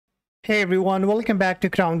Hey everyone, welcome back to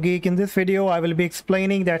Crown Geek. In this video, I will be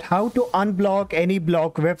explaining that how to unblock any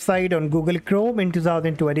blocked website on Google Chrome in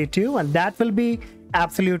 2022, and that will be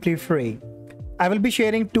absolutely free. I will be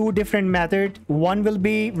sharing two different methods. One will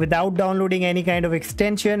be without downloading any kind of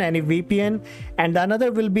extension, any VPN, and the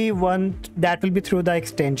other will be one that will be through the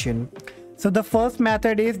extension. So the first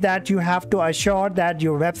method is that you have to assure that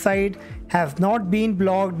your website has not been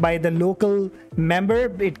blocked by the local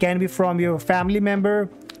member. It can be from your family member,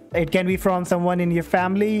 it can be from someone in your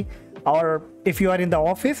family, or if you are in the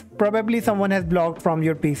office, probably someone has blocked from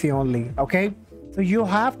your PC only. Okay, so you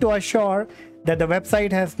have to assure that the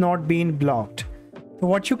website has not been blocked. So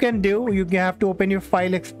what you can do, you have to open your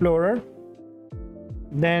file explorer,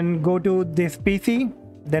 then go to this PC,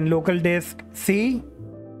 then local disk C,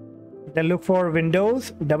 then look for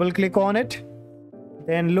Windows, double click on it,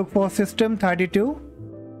 then look for System 32.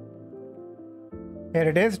 Here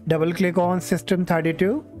it is, double click on System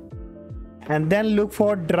 32, and then look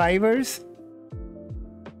for drivers.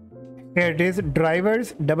 Here it is,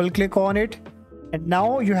 drivers, double click on it, and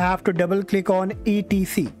now you have to double click on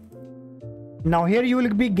etc. Now here you will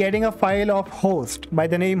be getting a file of host by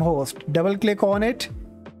the name host. Double click on it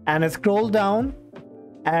and scroll down,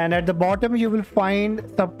 and at the bottom you will find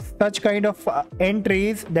such kind of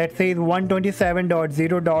entries that says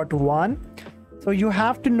 127.0.1. so you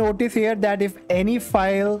have to notice here that if any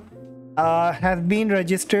file has been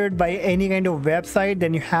registered by any kind of website,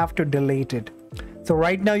 then you have to delete it. So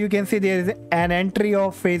right now you can see there is an entry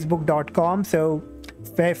of facebook.com, so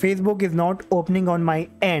Facebook is not opening on my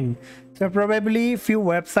end. So probably few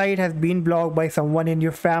website has been blocked by someone in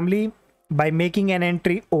your family by making an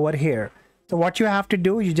entry over here. So what you have to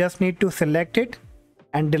do, you just need to select it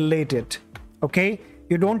and delete it. Okay,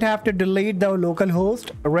 you don't have to delete the local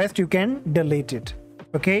host, rest you can delete it.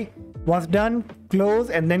 Okay, once done, close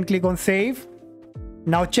and then click on save.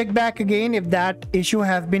 Now check back again if that issue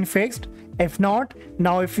has been fixed. If not,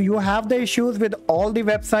 now if you have the issues with all the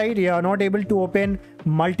website, you are not able to open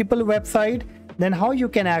multiple website, then how you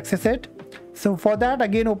can access it? So for that,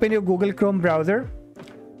 again open your Google Chrome browser.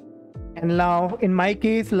 And now in my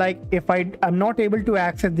case, like if I'm not able to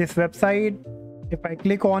access this website, if I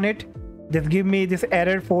click on it, just give me this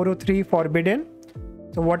error 403 forbidden.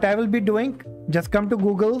 So what I will be doing, just come to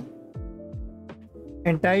Google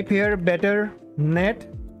and type here better net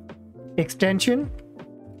extension,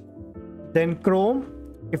 then Chrome.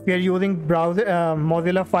 If you're using browser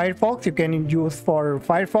Mozilla Firefox, you can use for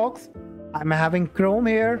Firefox. I'm having Chrome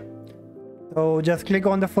here, so just click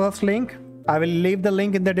on the first link. I will leave the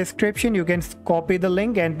link in the description. You can copy the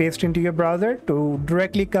link and paste into your browser to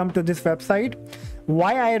directly come to this website.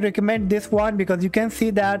 Why I recommend this one? Because you can see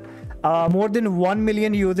that more than 1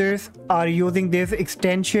 million users are using this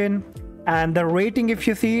extension, and the rating, if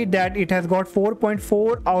you see that it has got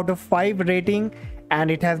 4.4 out of 5 rating,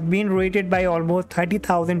 and it has been rated by almost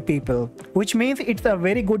 30,000 people, which means it's a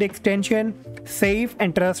very good extension, safe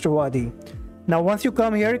and trustworthy. Now once you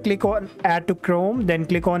come here, click on add to Chrome, then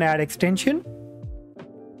click on add extension.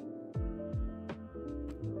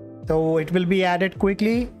 So it will be added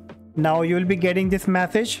quickly. Now you will be getting this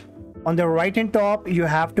message. On the right hand top, you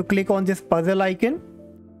have to click on this puzzle icon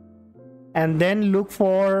and then look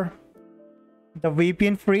for the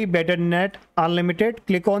VPN free better net unlimited.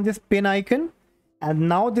 Click on this pin icon, and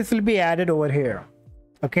now this will be added over here.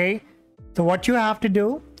 Okay, so what you have to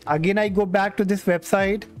do, again I go back to this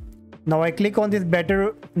website. Now I click on this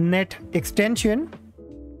better net extension,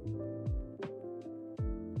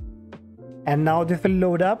 and now this will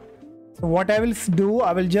load up. So what I will do,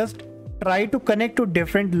 I will just try to connect to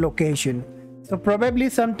different location. So probably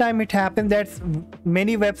sometime it happens that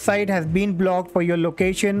many website has been blocked for your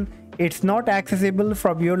location. It's not accessible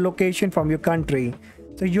from your location, from your country.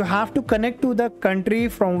 So you have to connect to the country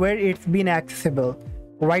from where it's been accessible.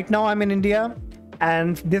 Right now I'm in India,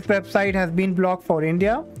 and this website has been blocked for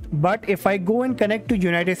India. But if I go and connect to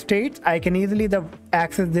United States, I can easily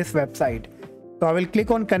access this website. So I will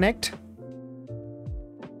click on connect.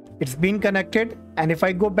 It's been connected, and if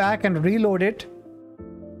I go back and reload it,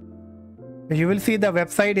 you will see the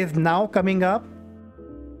website is now coming up.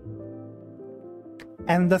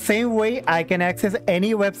 And the same way I can access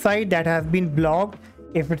any website that has been blocked.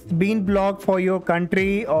 If it's been blocked for your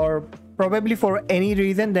country or probably for any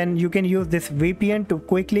reason, then you can use this VPN to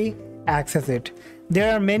quickly access it.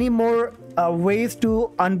 There are many more ways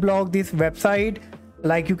to unblock this website.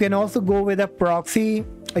 Like you can also go with a proxy.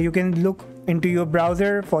 You can look into your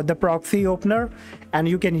browser for the proxy opener and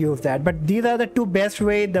you can use that. But these are the two best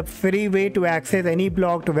way, the free way to access any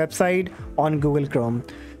blocked website on Google Chrome.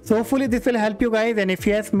 So hopefully this will help you guys, and if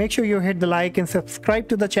yes, make sure you hit the like and subscribe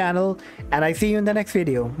to the channel, and I see you in the next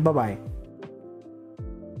video. Bye bye.